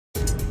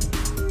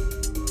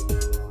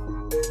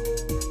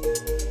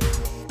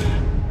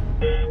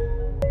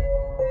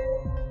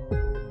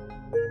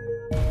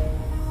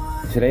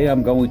Today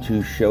I'm going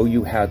to show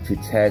you how to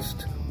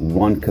test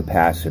run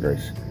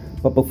capacitors.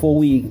 But before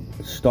we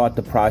start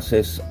the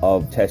process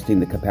of testing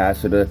the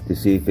capacitor to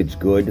see if it's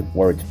good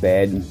or it's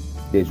bad,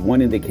 there's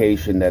one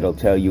indication that'll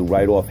tell you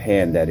right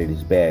offhand that it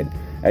is bad.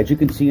 As you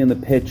can see in the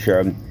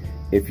picture,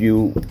 if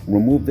you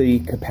remove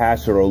the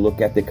capacitor or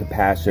look at the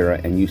capacitor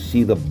and you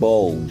see the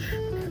bulge,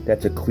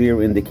 that's a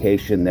clear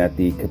indication that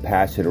the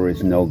capacitor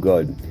is no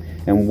good.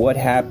 And what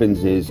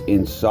happens is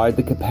inside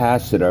the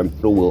capacitor,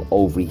 it will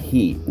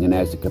overheat. And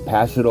as the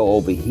capacitor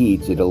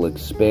overheats, it'll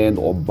expand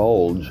or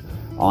bulge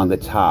on the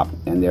top.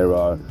 And there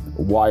are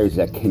wires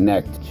that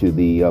connect to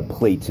the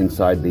plates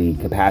inside the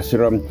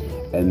capacitor,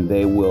 and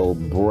they will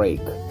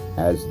break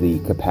as the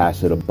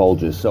capacitor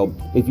bulges. So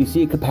if you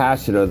see a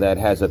capacitor that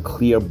has a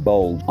clear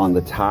bulge on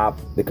the top,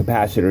 the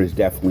capacitor is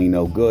definitely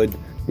no good.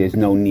 There's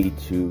no need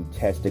to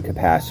test the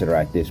capacitor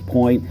at this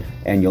point,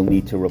 and you'll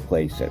need to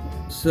replace it.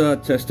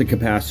 Let's test the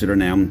capacitor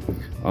now.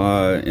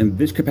 And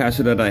this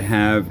capacitor that I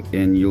have,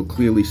 and you'll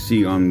clearly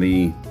see on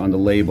the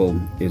label,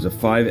 is a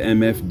 5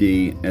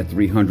 MFD at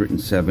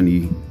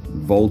 370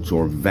 volts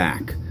or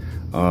VAC.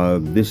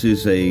 This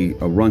is a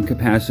run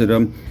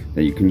capacitor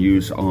that you can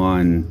use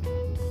on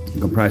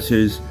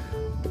compressors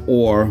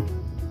or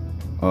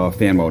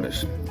fan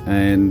motors.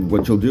 And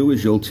what you'll do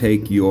is you'll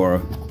take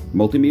your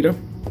multimeter,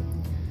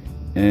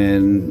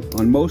 and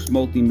on most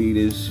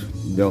multimeters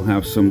they'll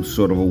have some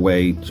sort of a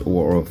way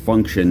or a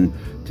function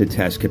to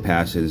test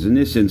capacitors. In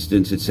this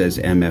instance it says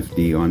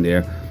MFD on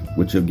there,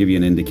 which will give you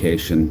an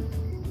indication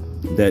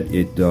that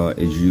it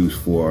is used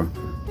for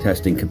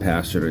testing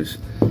capacitors.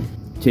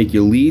 Take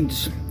your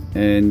leads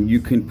and you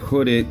can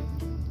put it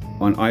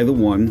on either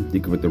one.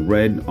 You can put the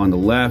red on the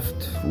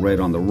left,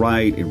 red on the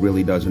right, it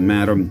really doesn't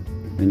matter.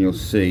 And you'll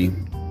see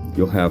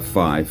you'll have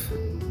 5,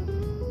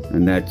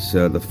 and that's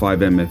the 5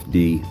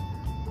 MFD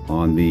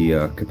on the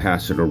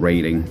capacitor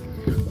rating.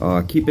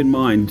 Keep in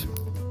mind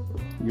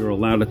you're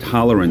allowed a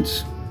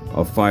tolerance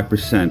of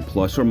 5%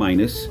 plus or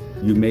minus.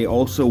 You may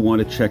also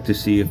want to check to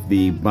see if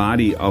the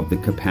body of the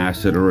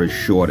capacitor is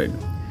shorted.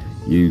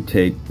 You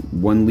take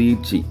one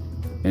lead to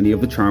any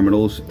of the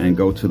terminals and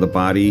go to the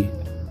body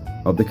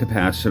of the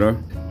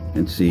capacitor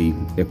and see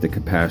if the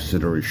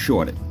capacitor is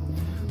shorted.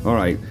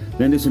 Alright,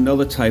 then there's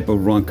another type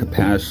of run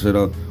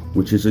capacitor,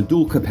 which is a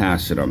dual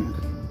capacitor.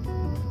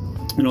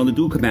 And on the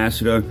dual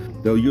capacitor,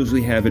 they'll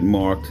usually have it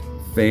marked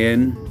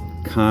fan,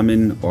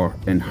 common,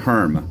 and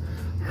herm.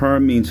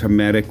 Herm means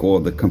hermetic or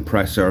the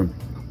compressor.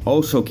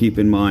 Also keep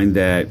in mind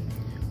that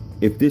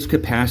if this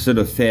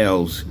capacitor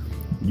fails,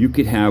 you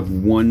could have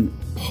one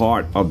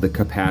part of the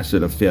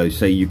capacitor fail.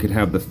 Say you could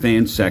have the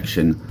fan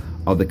section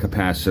of the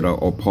capacitor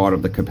or part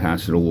of the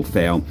capacitor will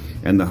fail,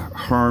 and the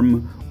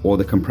herm or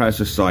the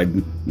compressor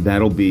side,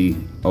 that'll be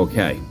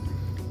okay.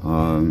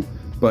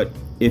 But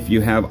if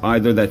you have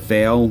either that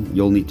fail,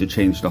 you'll need to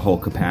change the whole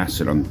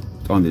capacitor.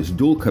 On this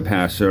dual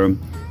capacitor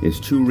is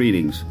 2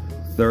 readings,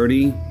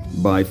 30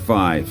 by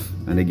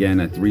 5, and again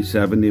at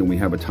 370, and we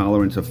have a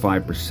tolerance of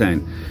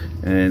 5%.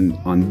 And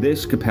on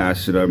this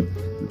capacitor,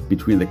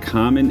 between the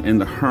common and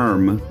the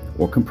herm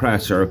or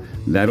compressor,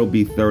 that'll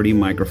be 30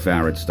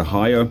 microfarads. The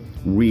higher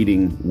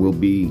reading will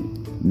be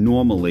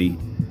normally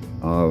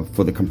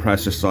for the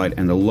compressor side,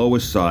 and the lower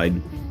side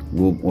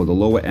will, or the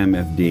lower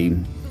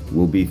MFD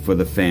will be for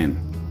the fan.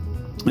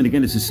 And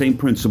again, it's the same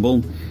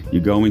principle.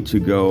 You're going to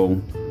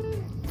go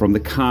from the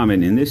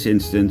common. In this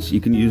instance, you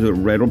can use it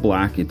red or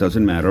black, it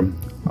doesn't matter.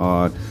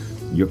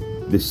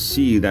 The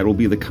C, that will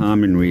be the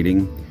common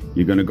reading.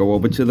 You're going to go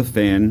over to the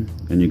fan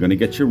and you're going to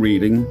get your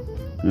reading.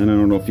 And I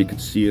don't know if you can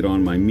see it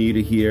on my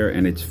meter here,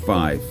 and it's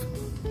 5.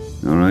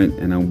 All right,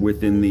 and I'm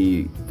within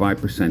the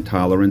 5%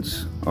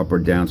 tolerance, up or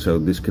down, so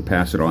this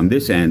capacitor on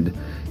this end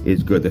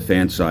is good, the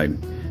fan side.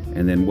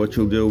 And then what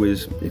you'll do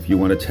is, if you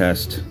want to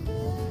test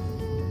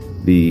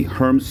the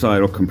herm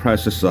side or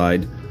compressor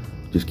side,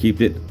 just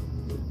keep it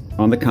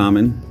on the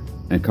common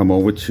and come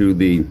over to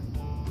the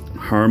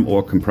herm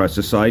or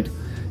compressor side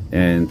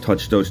and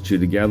touch those two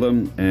together.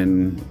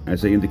 And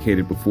as I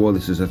indicated before,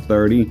 this is a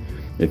 30.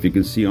 If you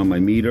can see on my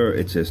meter,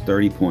 it says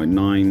 30.9,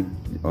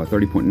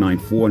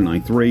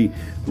 30.9493,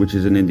 which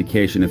is an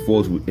indication it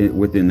falls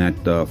within that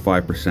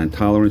 5%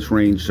 tolerance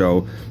range.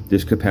 So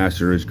this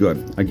capacitor is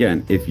good.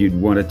 Again, if you'd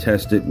want to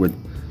test it with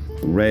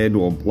red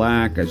or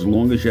black, as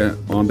long as you're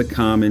on the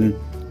common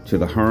to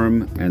the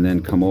herm and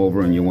then come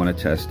over and you want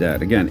to test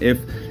that. Again, if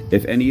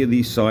any of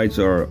these sides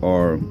are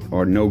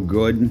no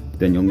good,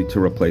 then you'll need to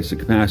replace the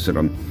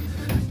capacitor.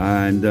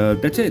 And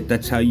that's it.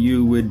 That's how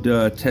you would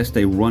test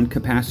a run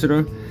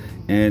capacitor.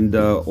 And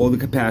all the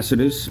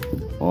capacitors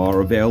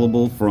are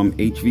available from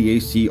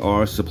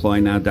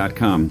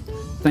HVACRsupplyNOW.com.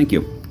 Thank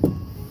you.